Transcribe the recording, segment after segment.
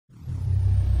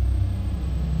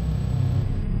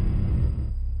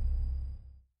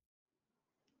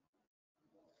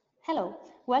Hello,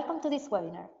 welcome to this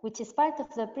webinar, which is part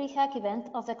of the pre-hack event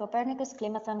of the Copernicus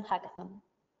Climathon Hackathon.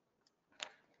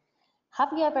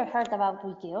 Have you ever heard about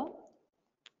WEkEO?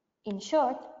 In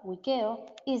short, WEkEO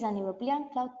is an European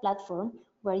cloud platform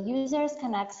where users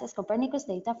can access Copernicus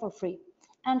data for free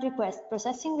and request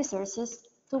processing resources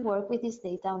to work with this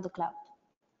data on the cloud.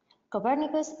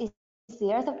 Copernicus is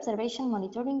the Earth observation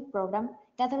monitoring program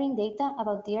gathering data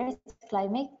about the Earth's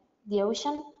climate, the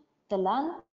ocean, the land,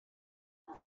 and the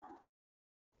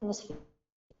atmosphere.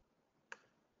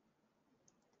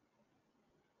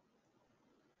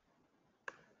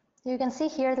 You can see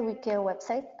here the WEkEO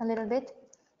website a little bit.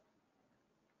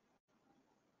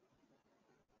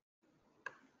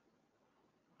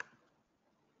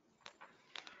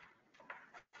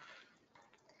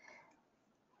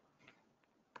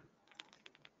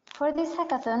 For this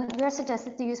hackathon, we are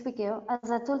suggested to use WEkEO as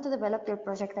a tool to develop your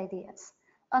project ideas.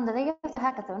 On the day of the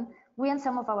hackathon, we and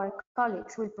some of our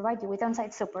colleagues will provide you with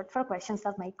on-site support for questions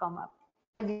that may come up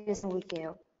using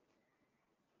WEkEO.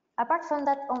 Apart from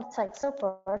that on-site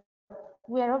support,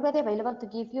 we are already available to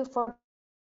give you 4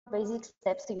 basic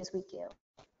steps to use WEkEO.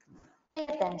 Pay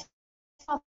attention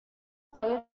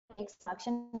to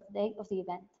action on the day of the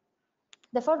event.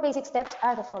 The 4 basic steps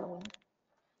are the following.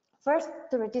 First,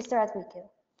 to register at WEkEO.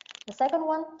 The second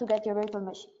one, to get your virtual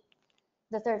machine.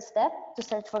 The third step, to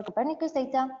search for Copernicus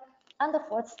data. And the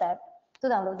fourth step, to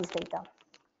download this data.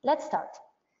 Let's start.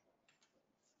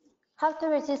 How to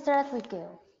register at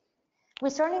WEkEO? We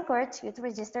strongly encourage you to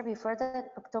register before the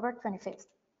October 25th.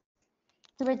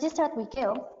 To register at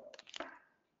WEkEO,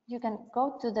 you can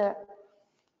go to the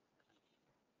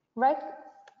right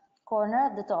corner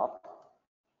at the top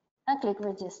and click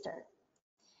register.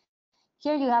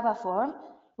 Here you have a form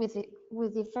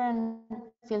with different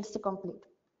fields to complete.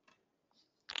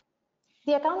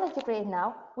 The account that you create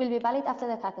now will be valid after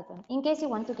the hackathon, in case you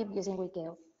want to keep using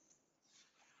WEkEO.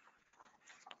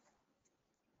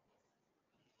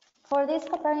 For this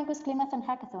Copernicus Climathon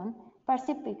Hackathon,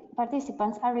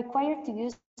 participants are required to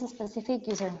use a specific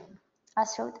username,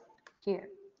 as shown here.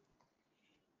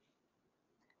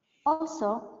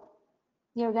 Also,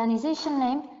 the organization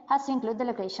name has to include the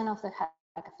location of the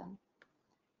hackathon,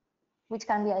 which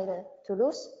can be either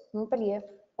Toulouse, Montpellier,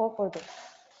 or Bordeaux.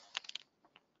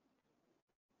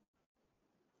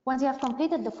 Once you have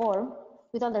completed the form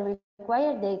with all the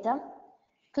required data,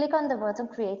 click on the button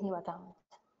Create New Account.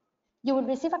 You will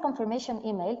receive a confirmation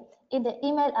email in the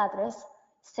email address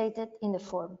stated in the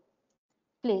form.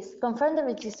 Please confirm the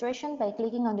registration by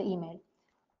clicking on the email.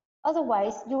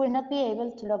 Otherwise, you will not be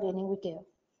able to log in WEkEO.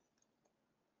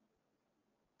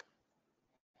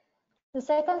 The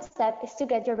second step is to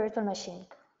get your virtual machine.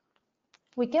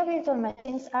 WEkEO virtual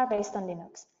machines are based on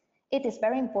Linux. It is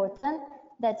very important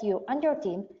that you and your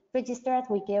team register at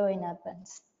WEkEO in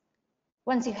advance.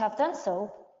 Once you have done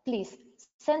so, please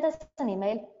send us an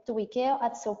email to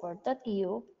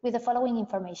wekeo@support.eu with the following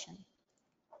information: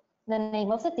 the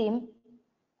name of the team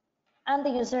and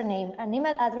the username and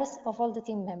email address of all the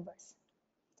team members.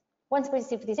 Once we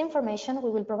receive this information, we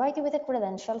will provide you with the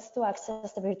credentials to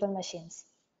access the virtual machines.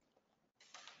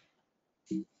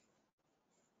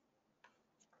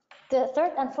 The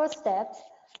third and fourth steps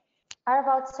are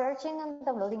about searching and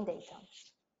downloading data.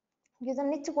 You don't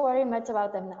need to worry much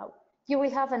about them now. You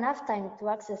will have enough time to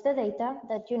access the data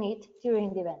that you need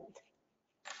during the event.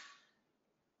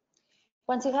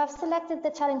 Once you have selected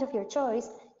the challenge of your choice,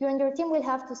 you and your team will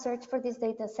have to search for these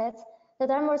data sets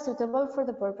that are more suitable for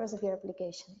the purpose of your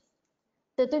application.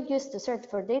 The tool used to search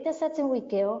for data sets in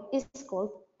WEkEO is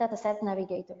called Dataset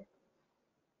Navigator.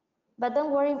 But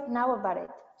don't worry now about it.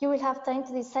 You will have time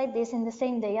to decide this in the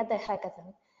same day at the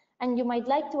hackathon, and you might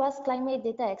like to ask climate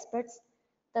data experts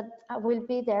that will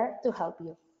be there to help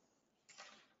you.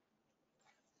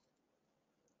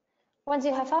 Once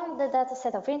you have found the data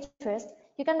set of interest,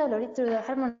 you can download it through the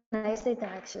Harmonized Data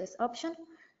Access option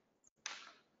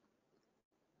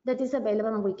that is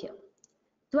available on WEkEO.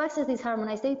 To access this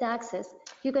Harmonized Data Access,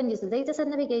 you can use the Dataset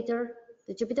Navigator,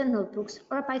 the Jupyter Notebooks,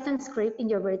 or a Python script in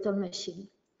your virtual machine.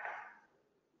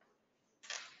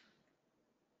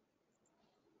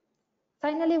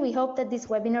 Finally, we hope that this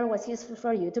webinar was useful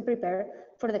for you to prepare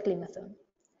for the Climathon.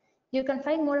 You can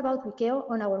find more about WEkEO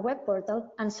on our web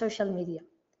portal and social media.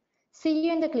 See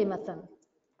you in the Climathon.